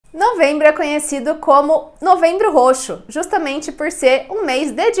Novembro é conhecido como Novembro Roxo, justamente por ser um mês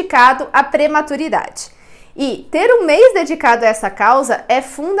dedicado à prematuridade. E ter um mês dedicado a essa causa é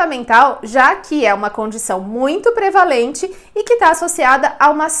fundamental, já que é uma condição muito prevalente e que está associada a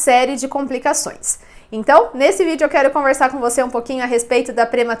uma série de complicações. Então, nesse vídeo eu quero conversar com você um pouquinho a respeito da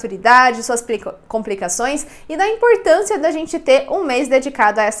prematuridade, suas complicações e da importância da gente ter um mês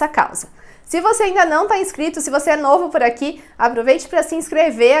dedicado a essa causa. Se você ainda não está inscrito, se você é novo por aqui, aproveite para se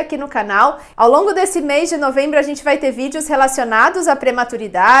inscrever aqui no canal. Ao longo desse mês de novembro a gente vai ter vídeos relacionados à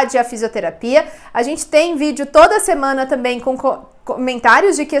prematuridade, à fisioterapia. A gente tem vídeo toda semana também com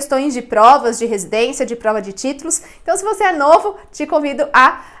comentários de questões de provas, de residência, de prova de títulos. Então, se você é novo, te convido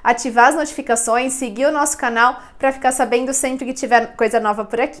a ativar as notificações, seguir o nosso canal para ficar sabendo sempre que tiver coisa nova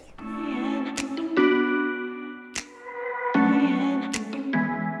por aqui.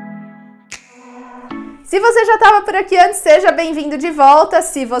 Se você já estava por aqui antes, seja bem-vindo de volta.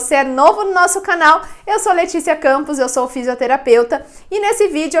 Se você é novo no nosso canal, eu sou Letícia Campos, eu sou fisioterapeuta e nesse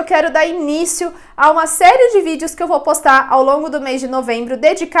vídeo eu quero dar início a uma série de vídeos que eu vou postar ao longo do mês de novembro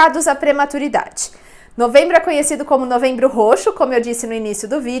dedicados à prematuridade. Novembro é conhecido como Novembro Roxo, como eu disse no início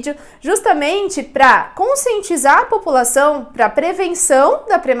do vídeo, justamente para conscientizar a população para a prevenção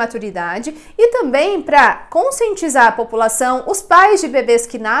da prematuridade e também para conscientizar a população, os pais de bebês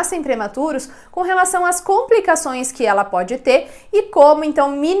que nascem prematuros, com relação às complicações que ela pode ter e como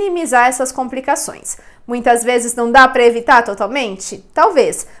então minimizar essas complicações. Muitas vezes não dá para evitar totalmente?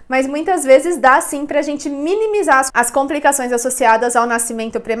 Talvez, mas muitas vezes dá sim para a gente minimizar as complicações associadas ao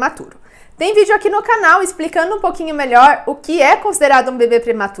nascimento prematuro. Tem vídeo aqui no canal explicando um pouquinho melhor o que é considerado um bebê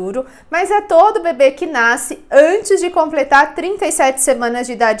prematuro, mas é todo bebê que nasce antes de completar 37 semanas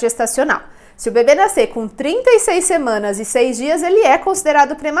de idade gestacional. Se o bebê nascer com 36 semanas e 6 dias, ele é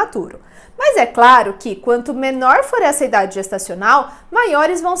considerado prematuro. Mas é claro que quanto menor for essa idade gestacional,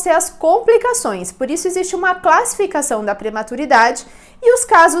 maiores vão ser as complicações. Por isso existe uma classificação da prematuridade e os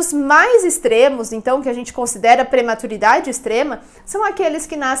casos mais extremos, então que a gente considera prematuridade extrema, são aqueles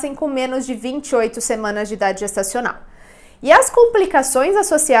que nascem com menos de 28 semanas de idade gestacional. E as complicações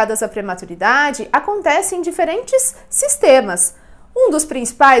associadas à prematuridade acontecem em diferentes sistemas. Um dos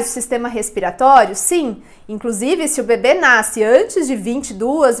principais, o sistema respiratório, sim. Inclusive, se o bebê nasce antes de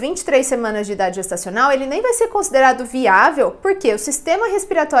 22, 23 semanas de idade gestacional, ele nem vai ser considerado viável, porque o sistema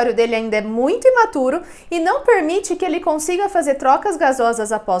respiratório dele ainda é muito imaturo e não permite que ele consiga fazer trocas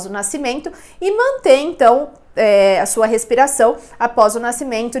gasosas após o nascimento e manter, então, a sua respiração após o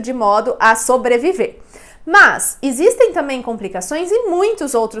nascimento de modo a sobreviver. Mas existem também complicações em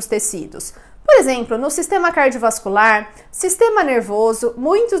muitos outros tecidos. Por exemplo, no sistema cardiovascular, sistema nervoso,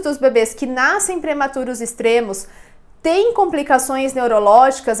 muitos dos bebês que nascem prematuros extremos têm complicações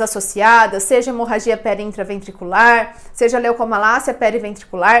neurológicas associadas, seja hemorragia peri-intraventricular, seja leucomalácia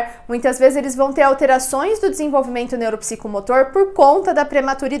periventricular. Muitas vezes eles vão ter alterações do desenvolvimento neuropsicomotor por conta da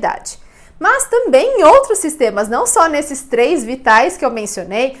prematuridade. Mas também em outros sistemas, não só nesses 3 vitais que eu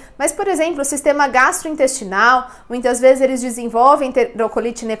mencionei, mas, por exemplo, o sistema gastrointestinal, muitas vezes eles desenvolvem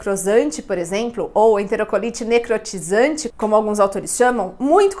enterocolite necrosante, por exemplo, ou enterocolite necrotizante, como alguns autores chamam.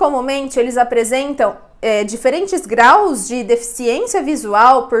 Muito comumente eles apresentam diferentes graus de deficiência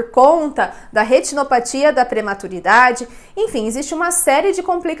visual por conta da retinopatia da prematuridade. Enfim, existe uma série de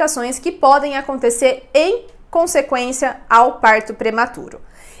complicações que podem acontecer em consequência ao parto prematuro.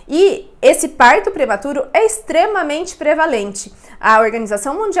 E esse parto prematuro é extremamente prevalente. A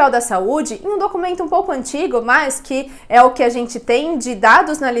Organização Mundial da Saúde, em um documento um pouco antigo, mas que é o que a gente tem de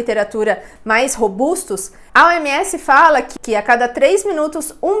dados na literatura mais robustos, a OMS fala que a cada 3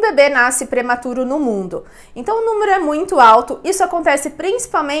 minutos um bebê nasce prematuro no mundo. Então o número é muito alto. Isso acontece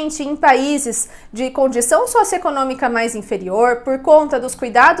principalmente em países de condição socioeconômica mais inferior, por conta dos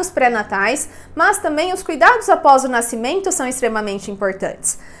cuidados pré-natais, mas também os cuidados após o nascimento são extremamente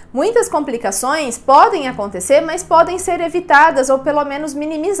importantes. Muitas complicações podem acontecer, mas podem ser evitadas ou pelo menos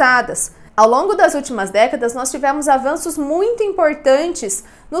minimizadas. Ao longo das últimas décadas, nós tivemos avanços muito importantes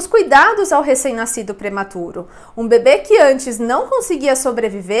nos cuidados ao recém-nascido prematuro. Um bebê que antes não conseguia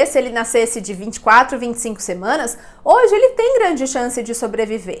sobreviver, se ele nascesse de 24, 25 semanas, hoje ele tem grande chance de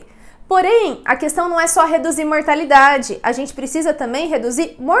sobreviver. Porém, a questão não é só reduzir mortalidade, a gente precisa também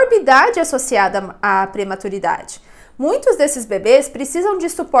reduzir morbidade associada à prematuridade. Muitos desses bebês precisam de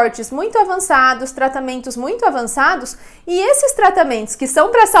suportes muito avançados, tratamentos muito avançados, e esses tratamentos que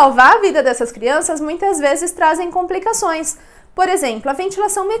são para salvar a vida dessas crianças muitas vezes trazem complicações. Por exemplo, a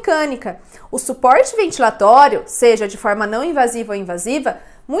ventilação mecânica. O suporte ventilatório, seja de forma não invasiva ou invasiva,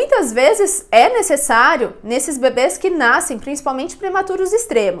 muitas vezes é necessário nesses bebês que nascem, principalmente prematuros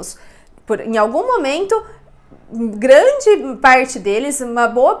extremos. Em algum momento, grande parte deles, uma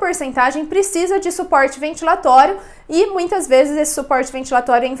boa porcentagem, precisa de suporte ventilatório e muitas vezes esse suporte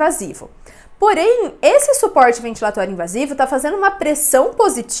ventilatório é invasivo. Porém, esse suporte ventilatório invasivo está fazendo uma pressão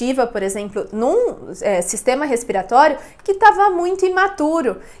positiva, por exemplo, num sistema respiratório que estava muito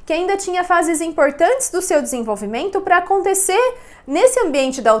imaturo, que ainda tinha fases importantes do seu desenvolvimento para acontecer nesse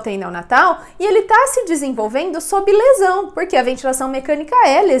ambiente da UTI neonatal, e ele está se desenvolvendo sob lesão, porque a ventilação mecânica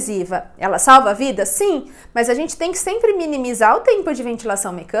é lesiva. Ela salva a vida? Sim, mas a gente tem que sempre minimizar o tempo de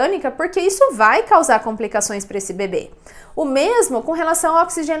ventilação mecânica, porque isso vai causar complicações para esse bebê. O mesmo com relação à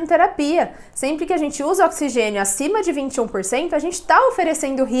oxigenoterapia. Sempre que a gente usa oxigênio acima de 21%, a gente está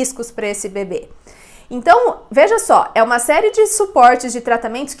oferecendo riscos para esse bebê. Então, veja só, é uma série de suportes de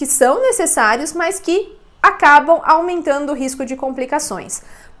tratamentos que são necessários, mas que acabam aumentando o risco de complicações.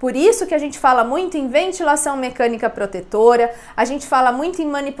 Por isso que a gente fala muito em ventilação mecânica protetora, a gente fala muito em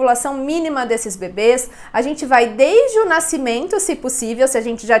manipulação mínima desses bebês, a gente vai desde o nascimento, se possível, se a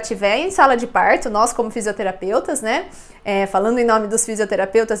gente já tiver em sala de parto, nós como fisioterapeutas, né, falando em nome dos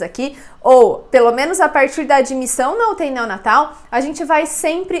fisioterapeutas aqui, ou pelo menos a partir da admissão na UTI neonatal, a gente vai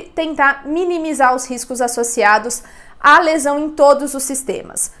sempre tentar minimizar os riscos associados à lesão em todos os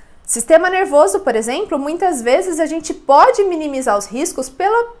sistemas. Sistema nervoso, por exemplo, muitas vezes a gente pode minimizar os riscos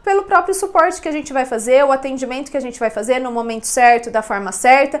pelo próprio suporte que a gente vai fazer, o atendimento que a gente vai fazer no momento certo, da forma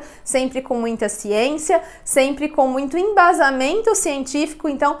certa, sempre com muita ciência, sempre com muito embasamento científico,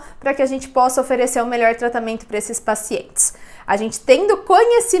 então, para que a gente possa oferecer o melhor tratamento para esses pacientes. A gente tendo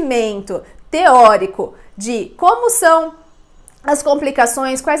conhecimento teórico de como são as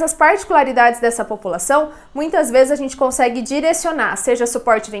complicações, quais as particularidades dessa população, muitas vezes a gente consegue direcionar, seja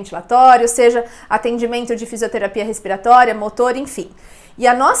suporte ventilatório, seja atendimento de fisioterapia respiratória, motor, enfim. E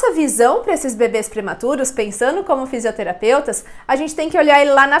a nossa visão para esses bebês prematuros, pensando como fisioterapeutas, a gente tem que olhar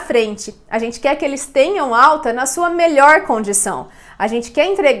ele lá na frente. A gente quer que eles tenham alta na sua melhor condição. A gente quer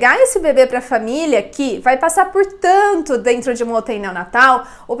entregar esse bebê para a família que vai passar por tanto dentro de uma UTI neonatal,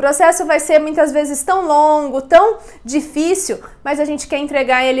 o processo vai ser muitas vezes tão longo, tão difícil, mas a gente quer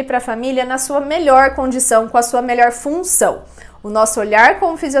entregar ele para a família na sua melhor condição, com a sua melhor função. O nosso olhar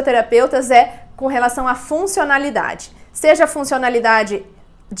como fisioterapeutas é com relação à funcionalidade. Seja a funcionalidade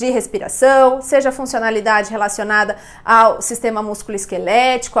de respiração, seja a funcionalidade relacionada ao sistema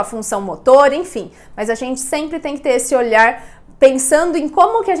musculoesquelético, à função motor, enfim. Mas a gente sempre tem que ter esse olhar pensando em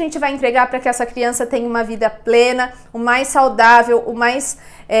como que a gente vai entregar para que essa criança tenha uma vida plena, o mais saudável, o mais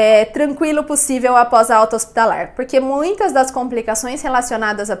tranquilo possível após a alta hospitalar. Porque muitas das complicações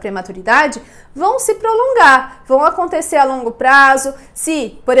relacionadas à prematuridade vão se prolongar, vão acontecer a longo prazo.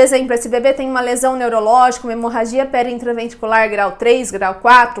 Se, por exemplo, esse bebê tem uma lesão neurológica, uma hemorragia periintraventricular grau 3, grau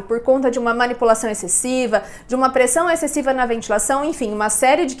 4, por conta de uma manipulação excessiva, de uma pressão excessiva na ventilação, enfim, uma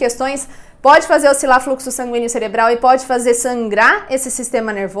série de questões. Pode fazer oscilar fluxo sanguíneo cerebral e pode fazer sangrar esse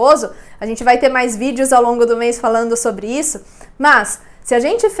sistema nervoso. A gente vai ter mais vídeos ao longo do mês falando sobre isso. Mas, se a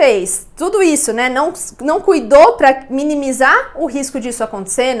gente fez tudo isso, né, não cuidou para minimizar o risco disso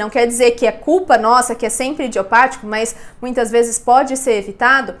acontecer, não quer dizer que é culpa nossa, que é sempre idiopático, mas muitas vezes pode ser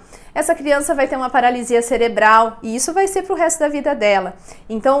evitado, essa criança vai ter uma paralisia cerebral e isso vai ser para o resto da vida dela.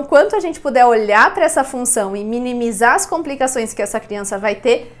 Então, o quanto a gente puder olhar para essa função e minimizar as complicações que essa criança vai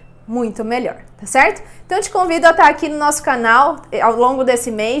ter, muito melhor, tá certo? Então eu te convido a estar aqui no nosso canal ao longo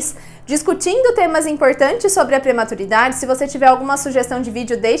desse mês, discutindo temas importantes sobre a prematuridade. Se você tiver alguma sugestão de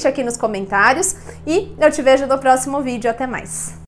vídeo, deixa aqui nos comentários e eu te vejo no próximo vídeo. Até mais!